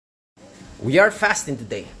We are fasting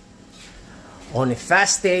today. On a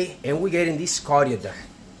fast day, and we're getting this cardio done.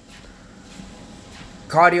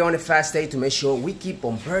 Cardio on a fast day to make sure we keep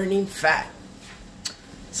on burning fat.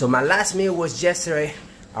 So my last meal was yesterday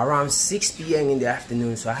around 6 p.m. in the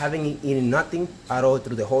afternoon. So I haven't eaten nothing at all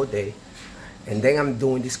through the whole day. And then I'm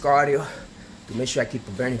doing this cardio to make sure I keep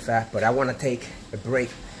burning fat. But I want to take a break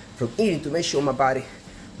from eating to make sure my body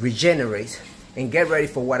regenerates and get ready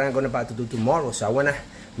for what I'm about to do tomorrow. So I want to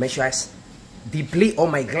make sure I deplete all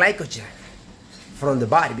my glycogen from the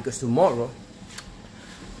body, because tomorrow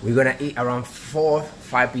we're gonna eat around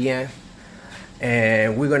 5 p.m.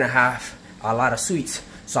 and we're gonna have a lot of sweets.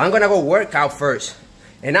 So I'm gonna go work out first,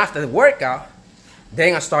 and after the workout,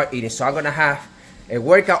 then I start eating. So I'm gonna have a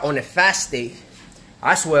workout on a fast day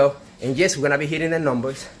as well. And yes, we're gonna be hitting the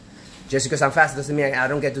numbers. Just because I'm fast doesn't mean I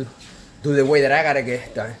don't get to do the way that I gotta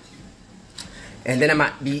get done. And then I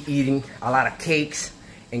might be eating a lot of cakes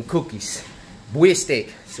and cookies with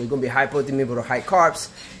steak. So it's gonna be high protein meal but high carbs,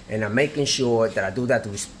 and I'm making sure that I do that to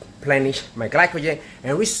replenish my glycogen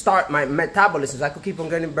and restart my metabolism so I could keep on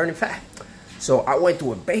burning fat. So I went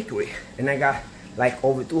to a bakery and I got like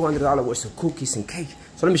over $200 worth of cookies and cake.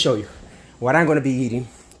 So let me show you what I'm gonna be eating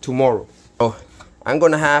tomorrow. So I'm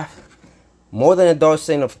gonna have more than a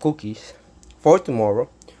dozen of cookies for tomorrow,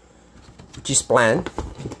 which is planned.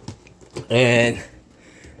 And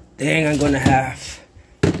then I'm gonna have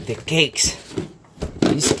the cakes.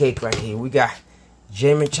 This cake right here, we got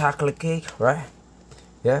German chocolate cake, right?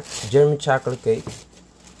 Yeah, German chocolate cake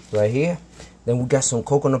right here. Then we got some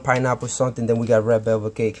coconut pineapple something. Then we got red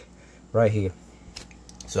velvet cake right here.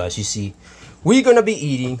 So as you see, we're gonna be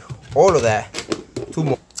eating all of that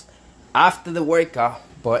tomorrow after the workout.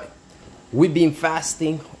 But we've been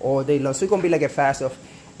fasting all day long, so it's gonna be like a fast of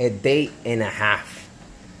a day and a half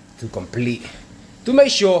to complete, to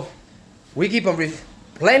make sure we keep on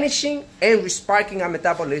replenishing and resparking our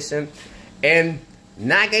metabolism and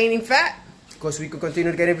not gaining fat, because we could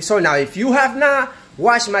continue getting results. Now, if you have not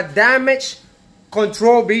watched my damage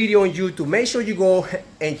control video on YouTube, make sure you go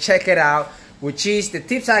and check it out, which is the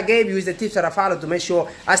tips I gave you, is the tips that I follow to make sure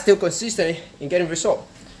I still consistent in getting results.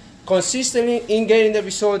 Consistently in getting the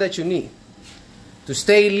result that you need to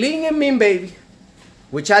stay lean and mean, baby,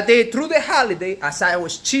 which I did through the holiday as I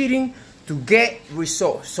was cheating to get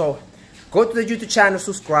results. So go to the YouTube channel,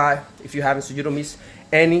 subscribe if you haven't, so you don't miss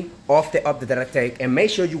any of the updates that I take. And make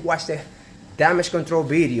sure you watch the damage control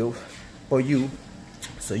video for you,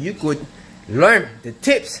 so you could learn the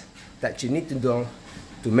tips that you need to do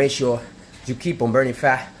to make sure you keep on burning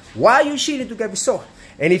fat while you're cheating to get results.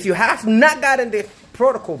 And if you have not gotten the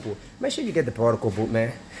protocol book, make sure you get the protocol book,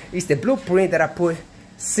 man. It's the blueprint that I put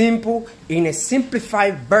simple in a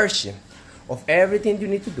simplified version of everything you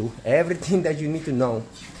need to do, everything that you need to know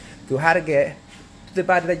to how to get to the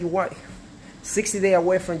body that you want. 60 days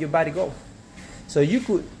away from your body goal. So you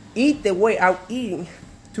could eat the way out eating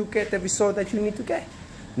to get the result that you need to get.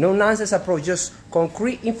 No nonsense approach, just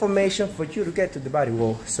concrete information for you to get to the body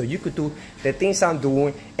goal. So you could do the things I'm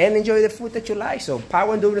doing and enjoy the food that you like. So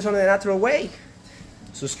power and doing this on the natural way.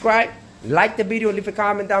 Subscribe, like the video, leave a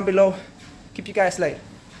comment down below. Keep you guys later.